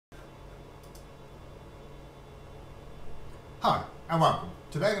Hi and welcome.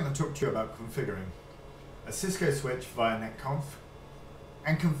 Today I'm going to talk to you about configuring a Cisco switch via Netconf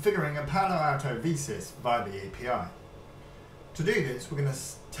and configuring a Palo Alto vsys via the API. To do this, we're going to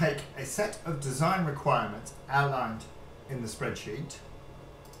take a set of design requirements outlined in the spreadsheet,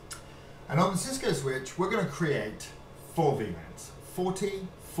 and on the Cisco switch we're going to create 4 VLANs: 40,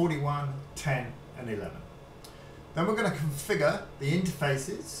 41, 10 and 11. Then we're going to configure the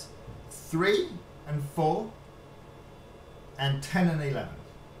interfaces 3 and 4 and 10 and 11.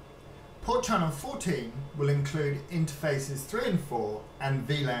 Port channel 14 will include interfaces 3 and 4 and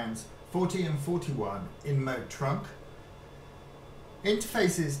VLANs 40 and 41 in mode trunk.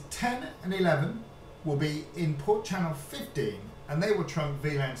 Interfaces 10 and 11 will be in port channel 15 and they will trunk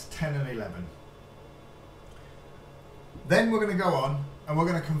VLANs 10 and 11. Then we're going to go on and we're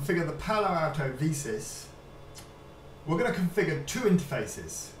going to configure the Palo Alto vsys. We're going to configure 2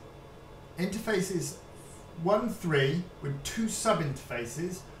 interfaces. Interfaces 1.3 with 2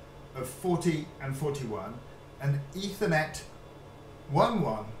 sub-interfaces of 40 and 41, and Ethernet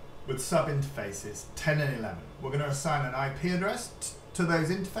 1.1 with sub-interfaces 10 and 11. We're going to assign an IP address to those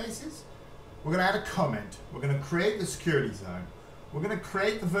interfaces. We're going to add a comment. We're going to create the security zone. We're going to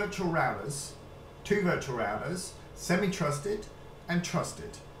create the virtual routers, 2 virtual routers, semi-trusted and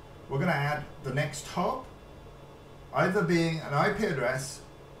trusted. We're going to add the next hop, either being an IP address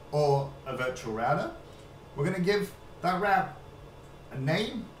or a virtual router. We're going to give that route a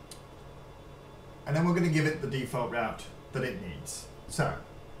name, and then we're going to give it the default route that it needs. So,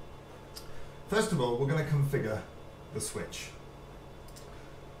 first of all, we're going to configure the switch.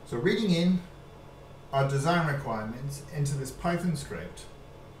 So reading in our design requirements into this Python script,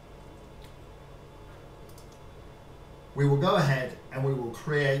 we will go ahead and we will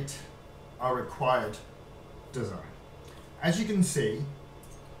create our required design. As you can see,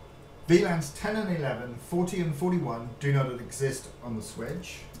 VLANs 10 and 11, 40 and 41 do not exist on the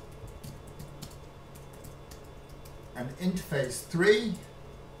switch. And interface 3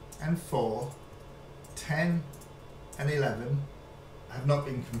 and 4, 10 and 11 have not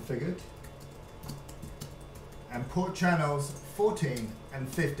been configured. And port channels 14 and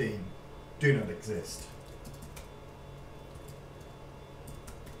 15 do not exist.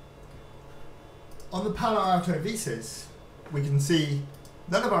 On the Palo Alto vsys, we can see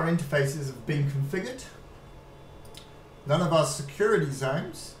none of our interfaces have been configured. None of our security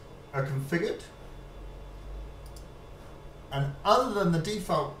zones are configured. And other than the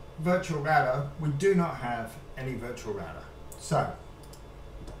default virtual router, we do not have any virtual router. So,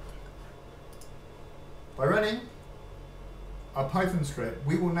 by running our Python script,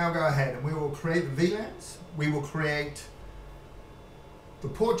 we will now go ahead and we will create the VLANs, we will create the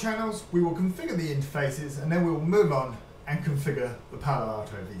port channels, we will configure the interfaces, and then we will move on and configure the Palo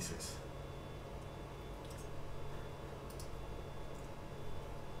Alto vsys.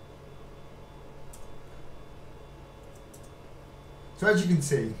 So as you can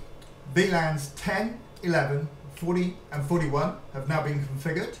see, VLANs 10, 11, 40 and 41 have now been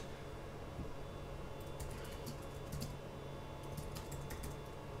configured.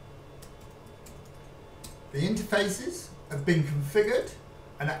 The interfaces have been configured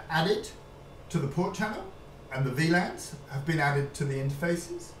and are added to the port channel, and the VLANs have been added to the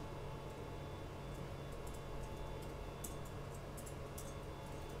interfaces.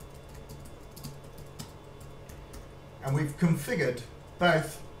 And we've configured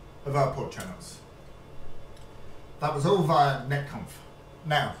both of our port channels. That was all via Netconf.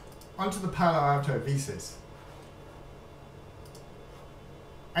 Now, onto the Palo Alto vsys.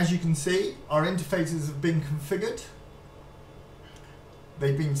 As you can see, our interfaces have been configured.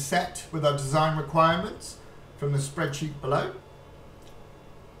 They've been set with our design requirements from the spreadsheet below.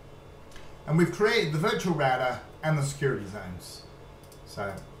 And we've created the virtual router and the security zones.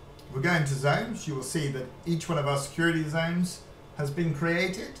 So, if we go into zones, you will see that each one of our security zones has been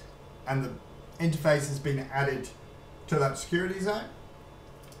created and the interface has been added to that security zone.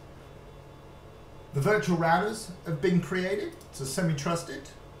 The virtual routers have been created, so semi-trusted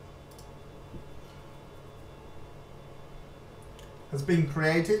has been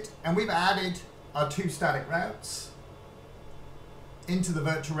created, and we've added our 2 static routes into the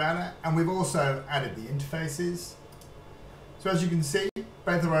virtual router, and we've also added the interfaces. So as you can see,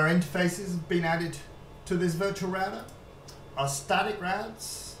 both of our interfaces have been added to this virtual router. Our static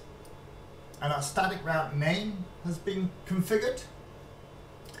routes and our static route name has been configured.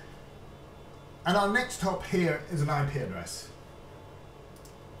 And our next hop here is an IP address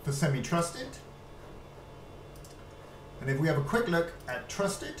for semi-trusted. And if we have a quick look at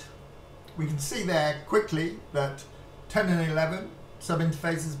trusted, we can see there quickly that 10 and 11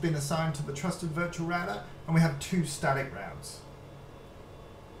 sub-interfaces have been assigned to the trusted virtual router, and we have 2 static routes.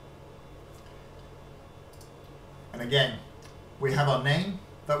 And again, we have our name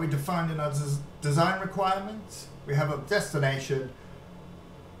that we defined in our design requirements. We have a destination,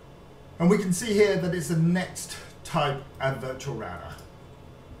 and we can see here that it's the next type of virtual router.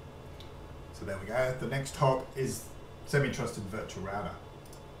 So there we go. The next hop is semi-trusted virtual router.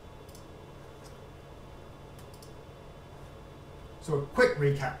 So a quick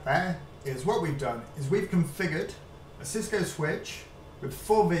recap there is what we've done is we've configured a Cisco switch with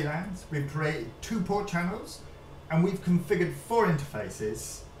 4 VLANs. We've created 2 port channels, and we've configured 4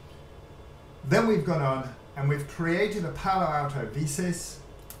 interfaces. Then we've gone on and we've created a Palo Alto vsys,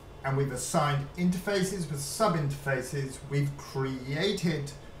 and we've assigned interfaces with sub-interfaces. We've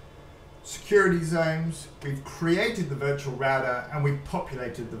created security zones. We've created the virtual router, and we've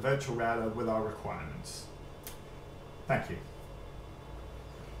populated the virtual router with our requirements. Thank you.